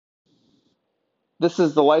This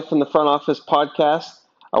is the Life in the Front Office podcast.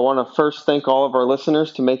 I want to first thank all of our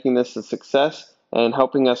listeners to making this a success and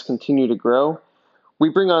helping us continue to grow. We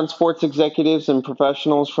bring on sports executives and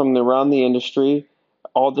professionals from around the industry,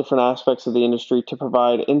 all different aspects of the industry, to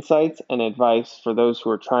provide insights and advice for those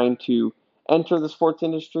who are trying to enter the sports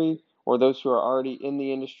industry or those who are already in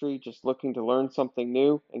the industry just looking to learn something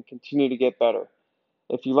new and continue to get better.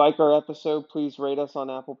 If you like our episode, please rate us on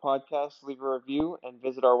Apple Podcasts, leave a review, and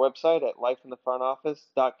visit our website at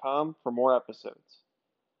lifeinthefrontoffice.com for more episodes.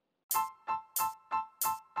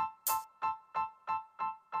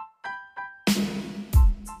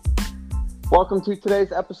 Welcome to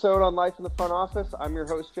today's episode on Life in the Front Office. I'm your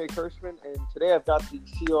host, Jake Hirschman, and today I've got the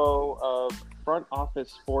COO of Front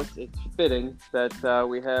Office Sports. It's fitting that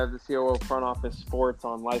we have the COO of Front Office Sports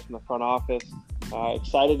on Life in the Front Office.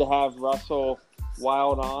 Excited to have Russell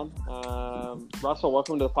Wild on. Russell,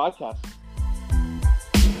 welcome to the podcast.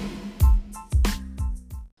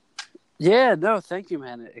 Yeah, no, thank you,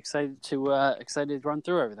 man. Excited to run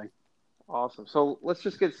through everything. Awesome. So let's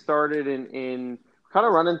just get started in kind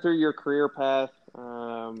of running through your career path,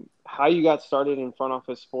 how you got started in Front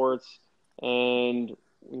Office Sports, and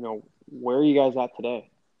where are you guys at today?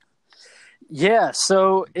 Yeah,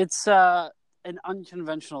 so it's an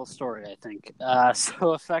unconventional story, I think.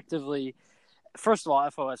 So effectively, first of all,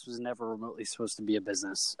 FOS was never remotely supposed to be a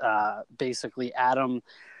business. Basically, Adam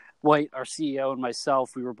White, our CEO, and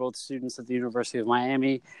myself, we were both students at the University of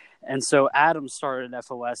Miami. And so Adam started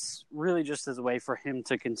FOS really just as a way for him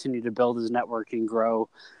to continue to build his network and grow,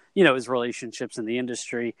 his relationships in the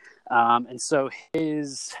industry. And so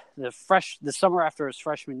the summer after his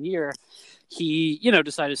freshman year, he,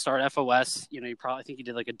 decided to start FOS. I think he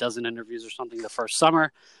did like a dozen interviews or something the first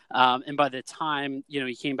summer. And by the time,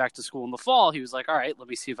 he came back to school in the fall, he was like, all right, let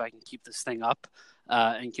me see if I can keep this thing up.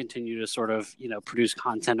 And continue to sort of, produce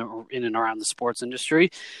content in and around the sports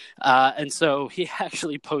industry. And so he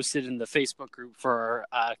actually posted in the Facebook group for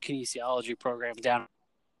our kinesiology program down in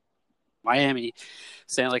Miami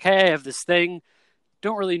saying like, hey, I have this thing.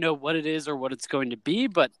 Don't really know what it is or what it's going to be,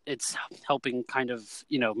 but it's helping kind of,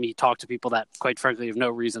 me talk to people that quite frankly have no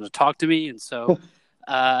reason to talk to me. And so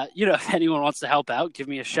if anyone wants to help out, give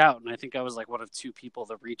me a shout. And I think I was like one of two people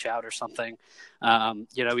that reach out or something.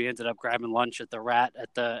 We ended up grabbing lunch at the Rat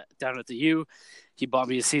down at the U. He bought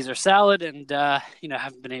me a Caesar salad and,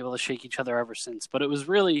 haven't been able to shake each other ever since. But it was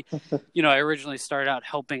really, I originally started out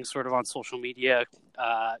helping sort of on social media,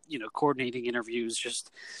 coordinating interviews,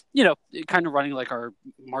 just, kind of running like our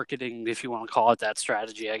marketing, if you want to call it that,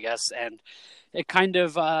 strategy, I guess. And it kind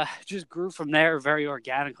of just grew from there very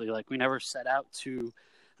organically. Like we never set out to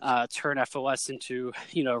turn FOS into,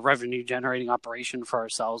 a revenue generating operation for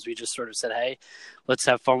ourselves. We just sort of said, hey, let's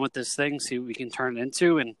have fun with this thing, see what we can turn it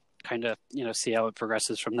into, and kind of, see how it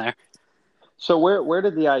progresses from there. So where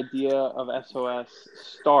did the idea of SOS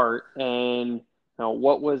start, and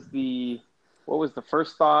what was the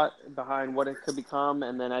first thought behind what it could become,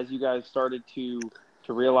 and then as you guys started to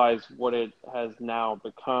realize what it has now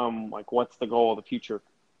become, like what's the goal of the future?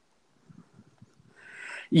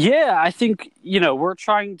 Yeah, I think, we're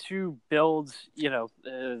trying to build,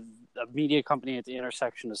 a media company at the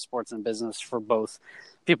intersection of sports and business for both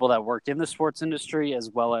people that work in the sports industry as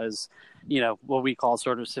well as, what we call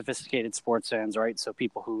sort of sophisticated sports fans, right? So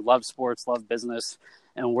people who love sports, love business,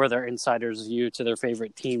 and we're their insider's view to their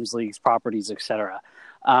favorite teams, leagues, properties, etc.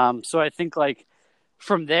 So I think like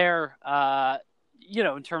from there,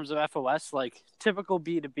 in terms of FOS, like typical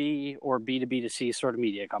B2B or B2B2C sort of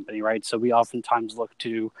media company, right? So we oftentimes look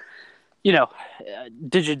to,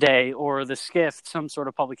 Digiday or The Skift, some sort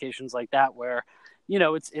of publications like that where,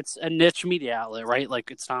 it's a niche media outlet, right?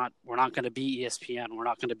 Like we're not going to be ESPN. We're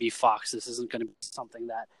not going to be Fox. This isn't going to be something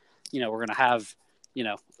that, we're going to have,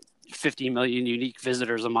 50 million unique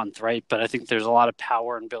visitors a month, right? But I think there's a lot of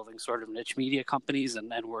power in building sort of niche media companies,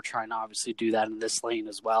 and we're trying to obviously do that in this lane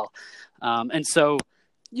as well. And so,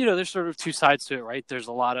 there's sort of two sides to it, right? There's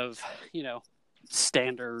a lot of,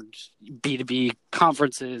 standard B2B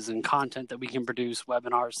conferences and content that we can produce,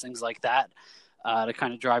 webinars, things like that, to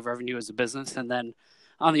kind of drive revenue as a business. And then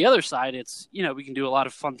on the other side, it's, we can do a lot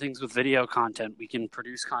of fun things with video content. We can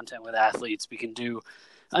produce content with athletes. We can do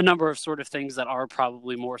a number of sort of things that are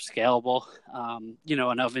probably more scalable,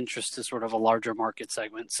 and of interest to sort of a larger market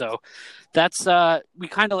segment. So that's, we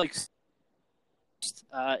kind of like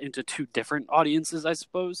into two different audiences, I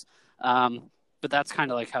suppose. But that's kind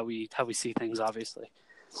of like how we see things, obviously.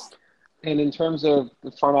 And in terms of the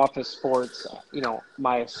Front Office Sports,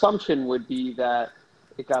 my assumption would be that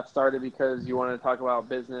it got started because you wanted to talk about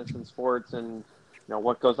business and sports and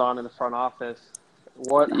what goes on in the front office.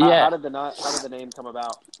 How did the name come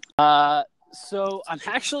about? So I'm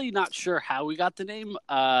actually not sure how we got the name.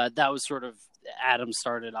 That was sort of Adam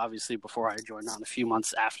started obviously before I joined on a few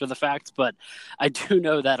months after the fact, but I do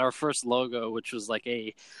know that our first logo, which was like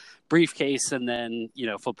a briefcase and then,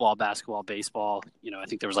 football, basketball, baseball, I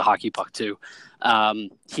think there was a hockey puck too.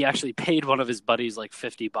 He actually paid one of his buddies like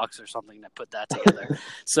 $50 or something to put that together.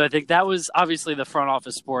 So I think that was obviously the front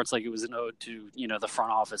office sports, like it was an ode to, the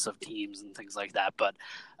front office of teams and things like that. But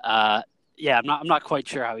yeah, I'm not quite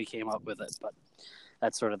sure how he came up with it, but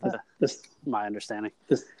that's sort of my understanding.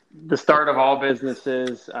 The start of all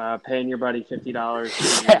businesses, paying your buddy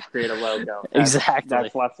 $50 to create a logo. Exactly.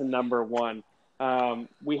 That's lesson number one.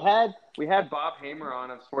 We had Bob Hamer on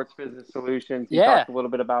of Sports Business Solutions. He talked a little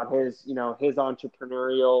bit about his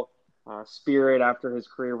entrepreneurial spirit after his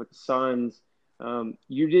career with the Suns.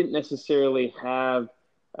 You didn't necessarily have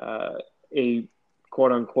a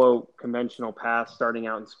quote unquote conventional path starting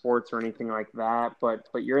out in sports or anything like that, but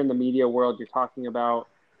you're in the media world. You're talking about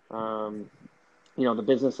the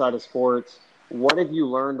business side of sports. What have you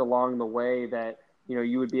learned along the way that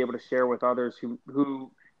you would be able to share with others who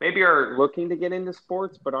maybe are looking to get into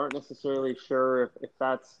sports but aren't necessarily sure if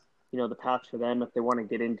that's the path for them, if they want to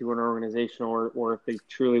get into an organization or if they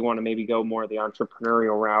truly want to maybe go more the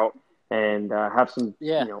entrepreneurial route and have some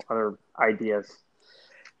other ideas?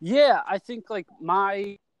 Yeah, I think like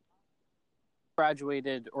my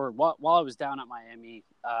graduated or while I was down at Miami,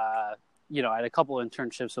 I had a couple of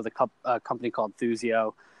internships with a company called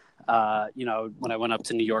Thusio. When I went up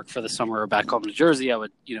to New York for the summer or back home to Jersey, I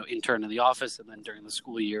would, intern in the office and then during the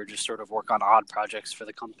school year, just sort of work on odd projects for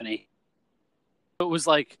the company. It was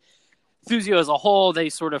like Thusio as a whole, they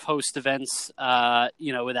sort of host events,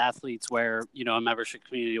 with athletes where, a membership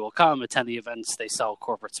community will come, attend the events, they sell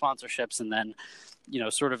corporate sponsorships, and then,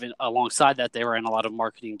 sort of alongside that, they were in a lot of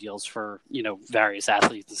marketing deals for, various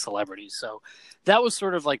athletes and celebrities. So that was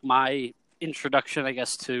sort of like my introduction, I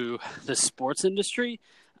guess, to the sports industry.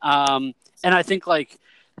 And I think like,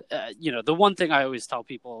 the one thing I always tell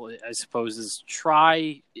people, I suppose, is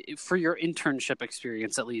try for your internship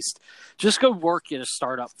experience, at least, just go work at a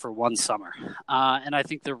startup for one summer. And I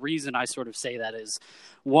think the reason I sort of say that is,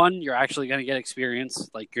 one, you're actually going to get experience.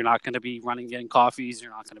 Like you're not going to be running, getting coffees.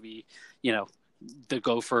 You're not going to be, the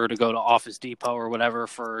gopher to go to Office Depot or whatever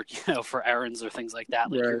for errands or things like that.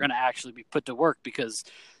 Like You're going to actually be put to work because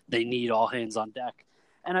they need all hands on deck.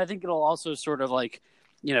 And I think it'll also sort of like,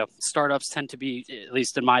 startups tend to be, at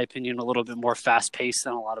least in my opinion, a little bit more fast paced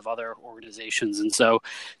than a lot of other organizations. And so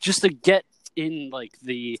just to get in like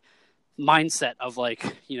the mindset of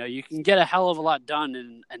like, you can get a hell of a lot done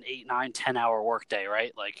in an 8, 9, 10-hour workday,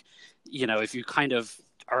 right? Like, if you kind of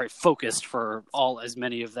are focused for as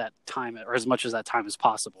many of that time or as much as that time as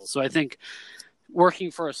possible. So I think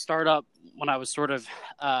working for a startup when I was sort of,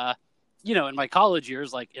 in my college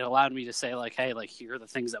years, like it allowed me to say like, hey, like here are the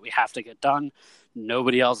things that we have to get done.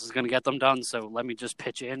 Nobody else is going to get them done. So let me just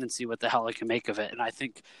pitch in and see what the hell I can make of it. And I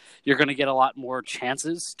think you're going to get a lot more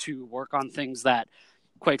chances to work on things that,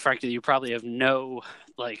 quite frankly, you probably have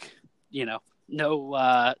like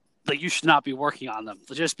you should not be working on them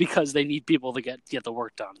just because they need people to get the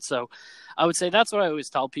work done. So I would say that's what I always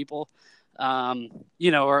tell people,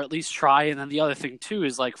 or at least try. And then the other thing too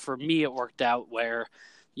is like, for me, it worked out where,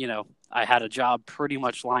 I had a job pretty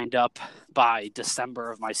much lined up by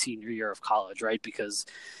December of my senior year of college, right? Because,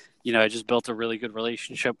 I just built a really good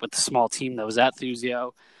relationship with the small team that was at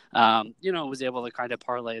Thusio, was able to kind of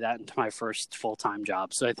parlay that into my first full-time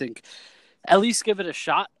job. So I think at least give it a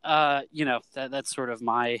shot. That's sort of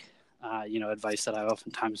my, advice that I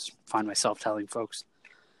oftentimes find myself telling folks.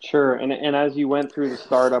 Sure. And as you went through the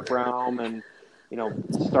startup realm and,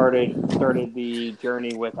 started the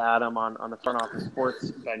journey with Adam on the front office sports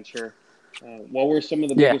venture, what were some of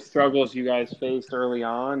the biggest struggles you guys faced early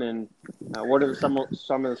on, and what are some of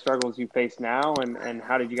the struggles you face now, and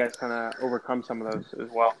how did you guys kind of overcome some of those as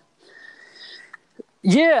well?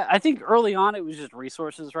 Yeah, I think early on it was just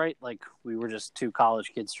resources, right? Like we were just two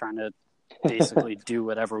college kids trying to basically do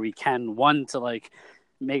whatever we can. One, to like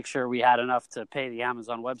make sure we had enough to pay the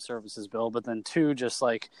Amazon Web Services bill, but then two, just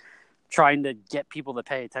like trying to get people to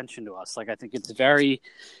pay attention to us. Like I think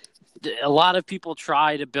a lot of people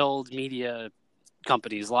try to build media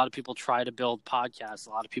companies. A lot of people try to build podcasts. A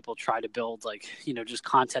lot of people try to build like, just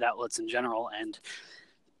content outlets in general. And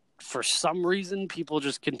for some reason, people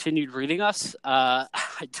just continued reading us. I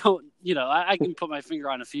don't, I can put my finger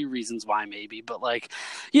on a few reasons why maybe, but like,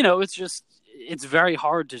 it's very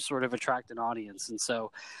hard to sort of attract an audience. And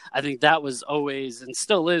so I think that was always and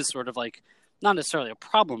still is sort of like not necessarily a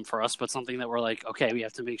problem for us, but something that we're like, okay, we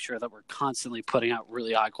have to make sure that we're constantly putting out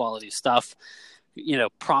really high quality stuff.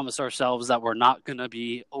 promise ourselves that we're not going to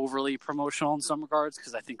be overly promotional in some regards,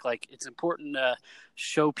 because I think like it's important to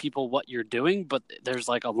show people what you're doing, but there's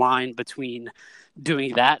like a line between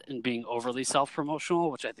doing that and being overly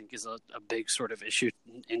self-promotional, which I think is a big sort of issue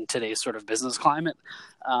in today's sort of business climate.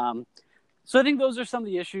 So I think those are some of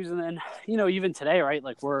the issues. And then, even today, right,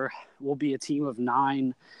 like we'll be a team of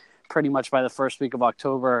 9 pretty much by the first week of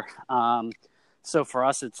October. So for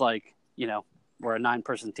us, it's like, we're a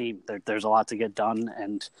 9-person team. There's a lot to get done,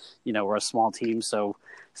 and we're a small team. So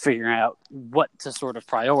figuring out what to sort of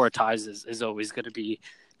prioritize is always going to be,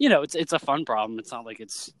 it's a fun problem. It's not like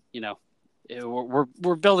it's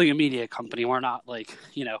we're building a media company. We're not like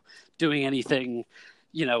doing anything.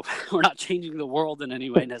 We're not changing the world in any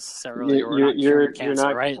way necessarily. You're cancer,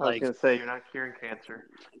 not, right? I was going to say you're not curing cancer,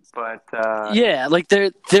 but yeah, like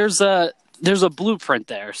there's a blueprint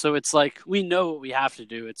there. So it's like we know what we have to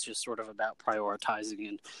do. It's just sort of about prioritizing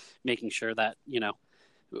and making sure that,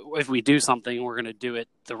 if we do something, we're going to do it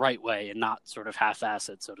the right way and not sort of half-ass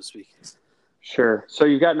it, so to speak. Sure. So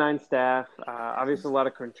you've got 9 staff, obviously a lot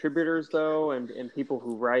of contributors, though, and people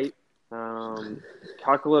who write.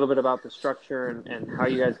 Talk a little bit about the structure and how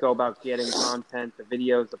you guys go about getting content, the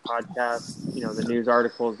videos, the podcasts, the news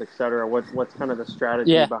articles, etc. What's kind of the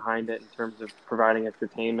strategy behind it in terms of providing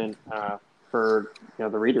entertainment for the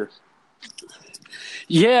readers?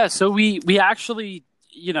 Yeah, so we actually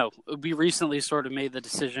we recently sort of made the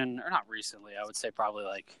decision, or not recently, I would say probably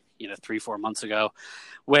like 3-4 months ago,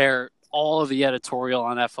 where all of the editorial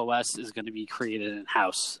on FOS is going to be created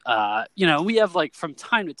in-house. We have like from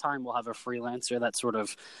time to time, we'll have a freelancer that sort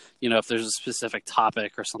of, if there's a specific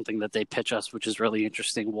topic or something that they pitch us, which is really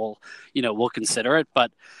interesting, we'll consider it.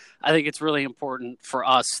 But I think it's really important for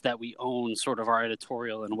us that we own sort of our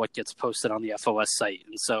editorial and what gets posted on the FOS site.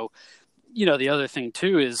 And so, the other thing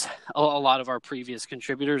too is a lot of our previous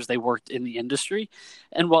contributors, they worked in the industry.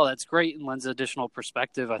 And while that's great and lends additional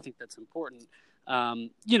perspective, I think that's important.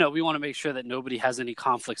 We want to make sure that nobody has any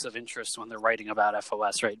conflicts of interest when they're writing about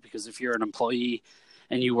FOS, right? Because if you're an employee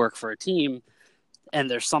and you work for a team and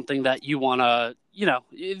there's something that you want to,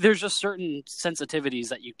 there's just certain sensitivities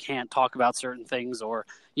that you can't talk about certain things, or,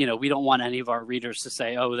 we don't want any of our readers to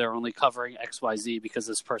say, oh, they're only covering XYZ because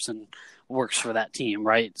this person works for that team,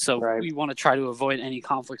 right? So we want to try to avoid any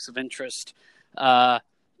conflicts of interest,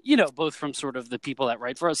 both from sort of the people that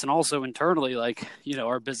write for us and also internally, like,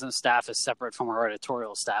 our business staff is separate from our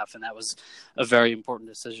editorial staff. And that was a very important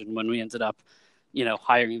decision when we ended up,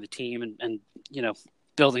 hiring the team and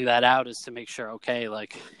building that out, is to make sure, okay,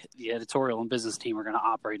 like the editorial and business team are going to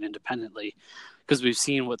operate independently, because we've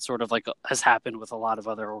seen what sort of like has happened with a lot of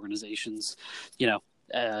other organizations,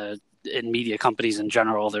 in media companies in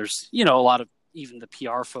general. There's, a lot of even the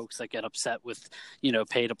PR folks that get upset with,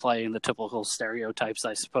 pay to play and the typical stereotypes,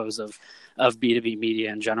 I suppose, of B2B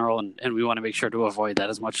media in general. And we want to make sure to avoid that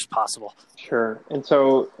as much as possible. Sure. And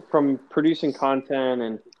so from producing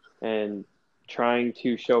content and trying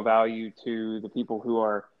to show value to the people who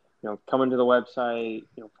are, coming to the website,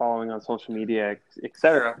 following on social media, et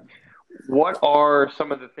cetera, what are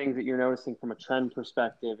some of the things that you're noticing from a trend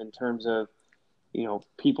perspective in terms of,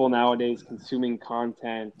 people nowadays consuming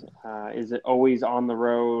content? Is it always on the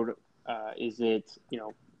road? Is it,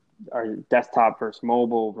 are desktop versus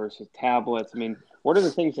mobile versus tablets? I mean, what are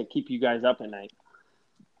the things that keep you guys up at night?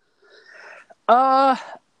 I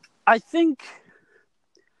think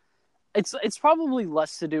it's probably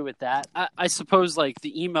less to do with that. I suppose like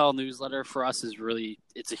the email newsletter for us is really,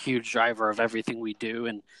 it's a huge driver of everything we do.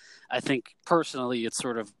 And I think personally, it's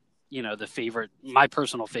sort of, my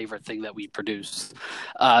personal favorite thing that we produce,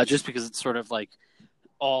 just because it's sort of like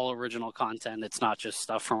all original content. It's not just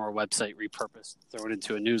stuff from our website repurposed, thrown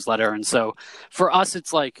into a newsletter. And so for us,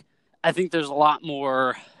 it's like, I think there's a lot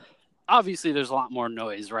more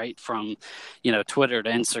noise, right? From, Twitter to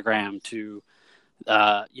Instagram to,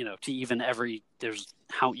 to even there's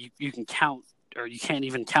how you can count, or you can't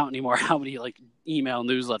even count anymore how many like email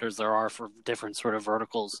newsletters there are for different sort of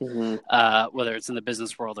verticals, whether it's in the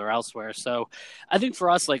business world or elsewhere. So I think for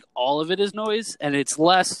us, like all of it is noise, and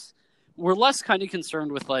we're less kind of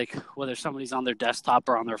concerned with like whether somebody's on their desktop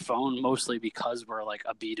or on their phone, mostly because we're like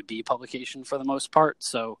a B2B publication for the most part.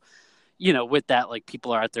 So, with that, like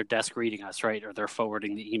people are at their desk reading us, right? Or they're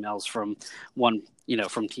forwarding the emails from one,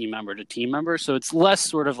 from team member to team member. So it's less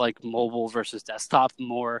sort of like mobile versus desktop,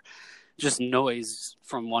 more just noise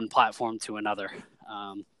from one platform to another,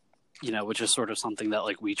 which is sort of something that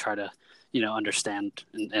like we try to, understand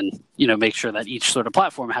and make sure that each sort of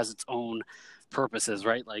platform has its own purposes,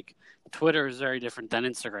 right? Like Twitter is very different than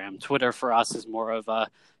Instagram. Twitter for us is more of a,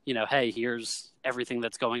 hey, here's everything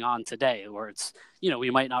that's going on today, or it's, we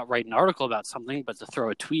might not write an article about something, but to throw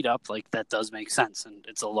a tweet up, like that does make sense. And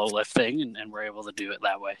it's a low lift thing, and we're able to do it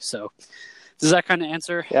that way. So does that kind of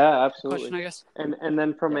answer absolutely. the question, I guess? And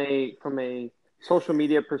then from a social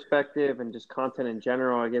media perspective and just content in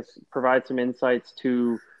general, I guess provide some insights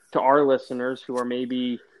to our listeners who are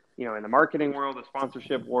maybe, in the marketing world, the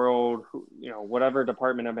sponsorship world, whatever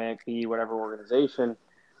department it may be, whatever organization.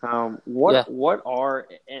 What are,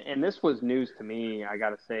 and this was news to me, I got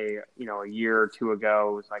to say, a year or two ago,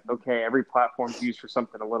 it was like, okay, every platform's used for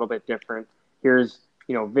something a little bit different. Here's,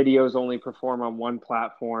 videos only perform on one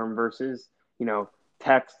platform versus,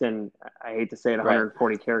 text, and I hate to say it,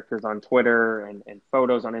 140 characters on Twitter and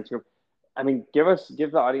photos on Instagram. I mean, give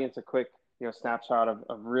the audience a quick, snapshot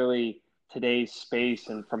of really today's space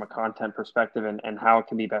and from a content perspective and how it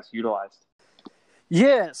can be best utilized.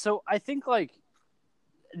 Yeah. So I think like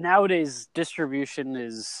nowadays distribution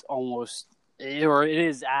is almost, or it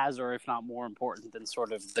is as, or if not more important than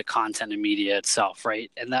sort of the content and media itself. Right.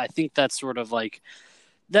 And I think that's sort of like,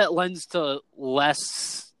 that lends to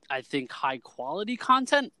less, I think, high quality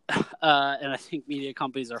content. And I think media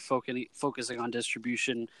companies are focusing on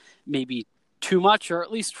distribution maybe too much, or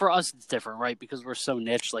at least for us, it's different, right? Because we're so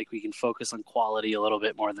niche, like we can focus on quality a little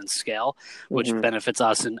bit more than scale, which benefits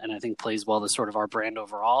us and I think plays well to sort of our brand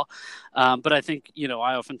overall. But I think, I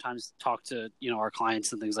oftentimes talk to, our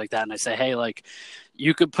clients and things like that. And I say, hey, like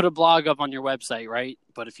you could put a blog up on your website, right?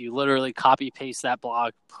 But if you literally copy paste that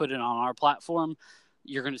blog, put it on our platform,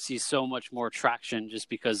 you're going to see so much more traction just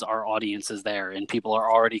because our audience is there and people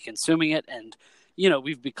are already consuming it. And,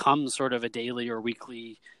 we've become sort of a daily or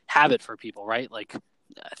weekly habit for people, right? Like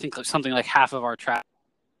I think something like half of our traffic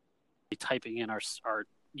typing in our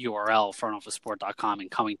URL, frontofficesport.com,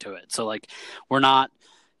 and coming to it. So like, we're not,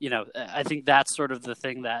 I think that's sort of the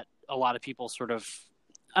thing that a lot of people sort of,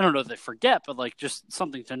 I don't know if they forget, but like just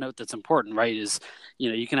something to note that's important, right? Is,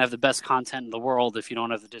 you can have the best content in the world. If you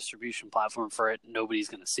don't have the distribution platform for it, nobody's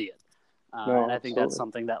going to see it. And I think that's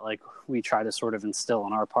something that like we try to sort of instill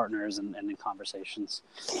in our partners and in conversations.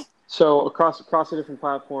 So across the different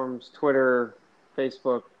platforms, Twitter,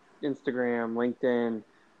 Facebook, Instagram, LinkedIn,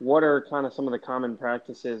 what are kind of some of the common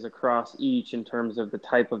practices across each in terms of the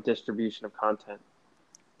type of distribution of content?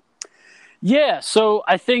 Yeah, so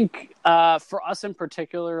I think for us in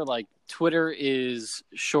particular, like Twitter is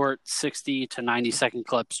short 60 to 90-second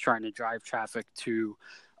clips trying to drive traffic to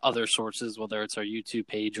other sources, whether it's our YouTube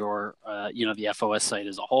page or, the FOS site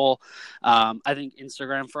as a whole. I think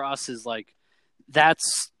Instagram for us is like,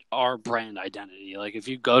 that's our brand identity. Like if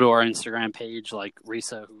you go to our Instagram page, like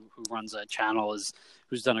Risa, who runs that channel,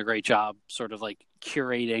 who's done a great job sort of like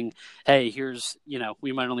curating, hey, here's,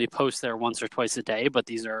 we might only post there once or twice a day, but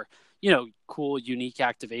these are, cool, unique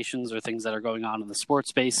activations or things that are going on in the sports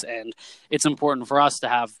space. And it's important for us to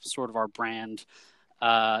have sort of our brand,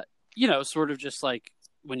 sort of just like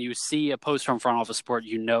when you see a post from Front Office Sport,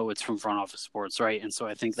 it's from Front Office Sports, right? And so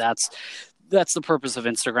I think that's the purpose of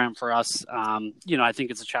Instagram for us. I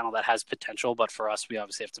think it's a channel that has potential, but for us, we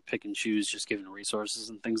obviously have to pick and choose just given resources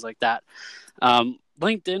and things like that.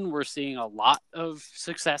 LinkedIn, we're seeing a lot of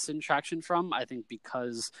success and traction from, I think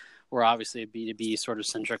because we're obviously a B2B sort of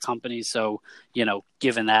centric company. So,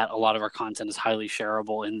 given that a lot of our content is highly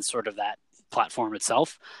shareable in sort of that platform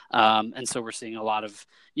itself. And so we're seeing a lot of,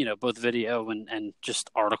 both video and just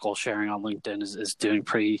article sharing on LinkedIn is doing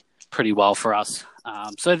pretty well for us.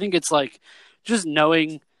 So I think it's like just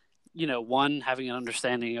knowing, one, having an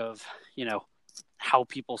understanding of, how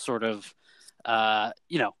people sort of,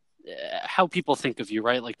 how people think of you,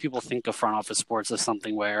 right? Like people think of Front Office Sports as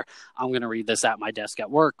something where I'm going to read this at my desk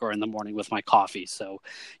at work or in the morning with my coffee. So,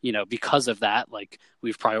 because of that, like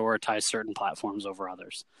we've prioritized certain platforms over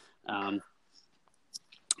others.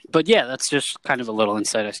 But yeah, that's just kind of a little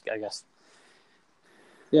insight, I guess.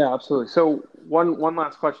 Yeah, absolutely. So one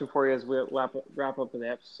last question for you as we wrap up the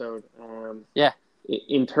episode.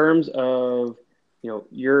 In terms of,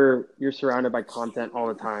 you're surrounded by content all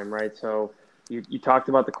the time, right? So you talked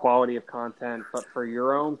about the quality of content, but for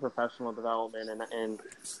your own professional development and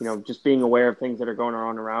just being aware of things that are going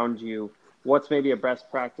on around you, what's maybe a best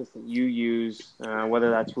practice that you use, whether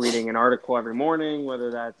that's reading an article every morning,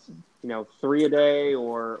 whether that's 3 a day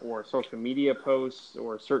or social media posts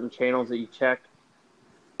or certain channels that you check?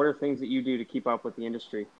 What are things that you do to keep up with the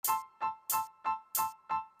industry?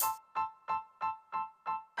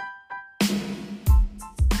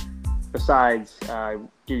 Besides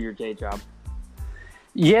do your day job?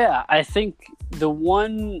 Yeah, I think the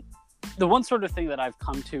one the one sort of thing that I've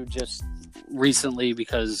come to just recently,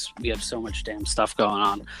 because we have so much damn stuff going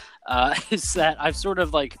on, is that I've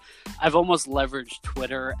almost leveraged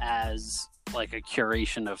Twitter as like a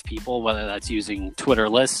curation of people, whether that's using Twitter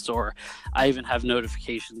lists, or I even have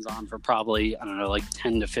notifications on for probably, I don't know, like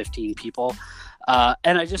 10 to 15 people.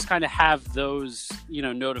 And I just kind of have those,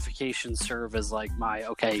 notifications serve as like my,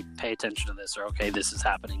 okay, pay attention to this, or okay, this is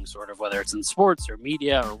happening, sort of, whether it's in sports or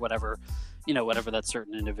media or whatever, whatever that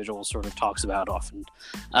certain individual sort of talks about often.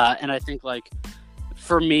 And I think like,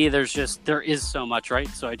 for me, there is so much, right?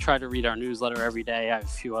 So I try to read our newsletter every day. I have a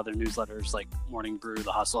few other newsletters like Morning Brew,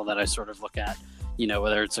 The Hustle, that I sort of look at,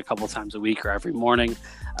 whether it's a couple times a week or every morning.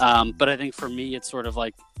 But I think for me, it's sort of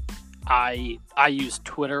like I use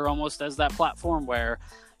Twitter almost as that platform where,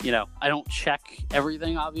 I don't check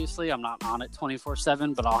everything, obviously. I'm not on it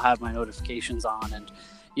 24/7, but I'll have my notifications on, and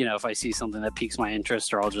if I see something that piques my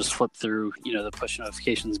interest, or I'll just flip through, the push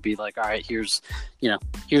notifications, be like, all right, here's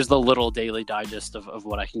the little daily digest of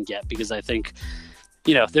what I can get, because I think,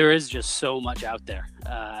 there is just so much out there,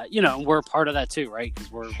 and we're part of that too, right?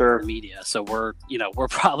 Because we're media. So we're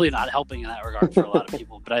probably not helping in that regard for a lot of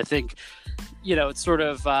people, but I think, it's sort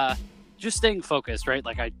of, just staying focused, right?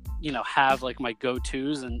 Like I, have like my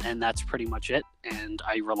go-tos, and that's pretty much it. And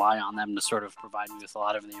I rely on them to sort of provide me with a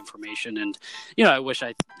lot of the information. And, I wish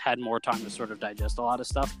I had more time to sort of digest a lot of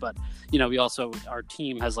stuff, but, our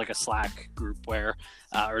team has like a Slack group where,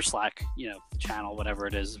 or Slack, channel, whatever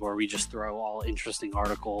it is, where we just throw all interesting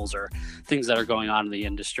articles or things that are going on in the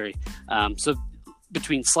industry. So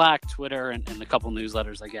between Slack, Twitter, and the couple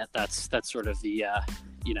newsletters I get, that's sort of the,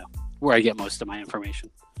 where I get most of my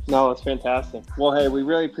information. No, it's fantastic. Well, hey, we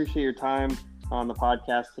really appreciate your time on the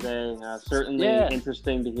podcast today. Certainly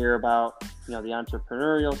interesting to hear about, the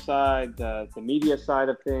entrepreneurial side, the media side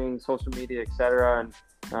of things, social media, et cetera. And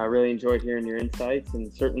really enjoyed hearing your insights.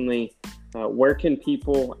 And certainly, where can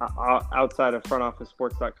people outside of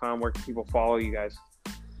frontofficesports.com, where can people follow you guys?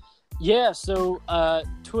 Yeah, so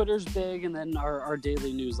Twitter's big, and then our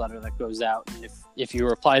daily newsletter that goes out. And if you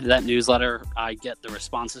reply to that newsletter, I get the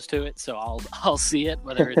responses to it, so I'll see it,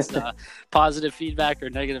 whether it's positive feedback or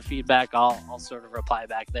negative feedback. I'll sort of reply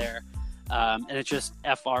back there, and it's just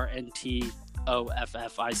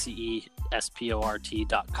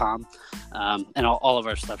FRNTOFFICESPORT.com, and all of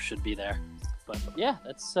our stuff should be there. But yeah,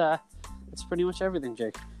 that's pretty much everything,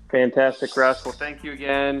 Jake. Fantastic, Russ. Well, thank you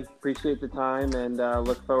again. Appreciate the time, and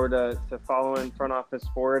look forward to following Front Office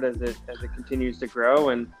Sport as it continues to grow,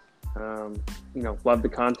 and love the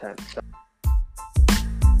content. So.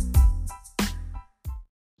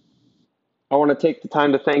 I want to take the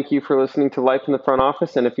time to thank you for listening to Life in the Front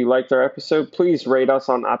Office, and if you liked our episode, please rate us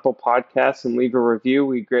on Apple Podcasts and leave a review.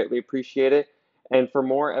 We greatly appreciate it. And for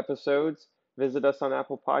more episodes, visit us on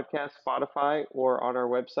Apple Podcasts, Spotify, or on our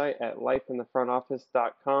website at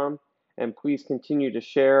lifeinthefrontoffice.com. And please continue to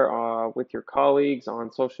share with your colleagues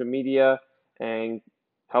on social media and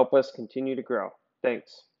help us continue to grow.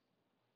 Thanks.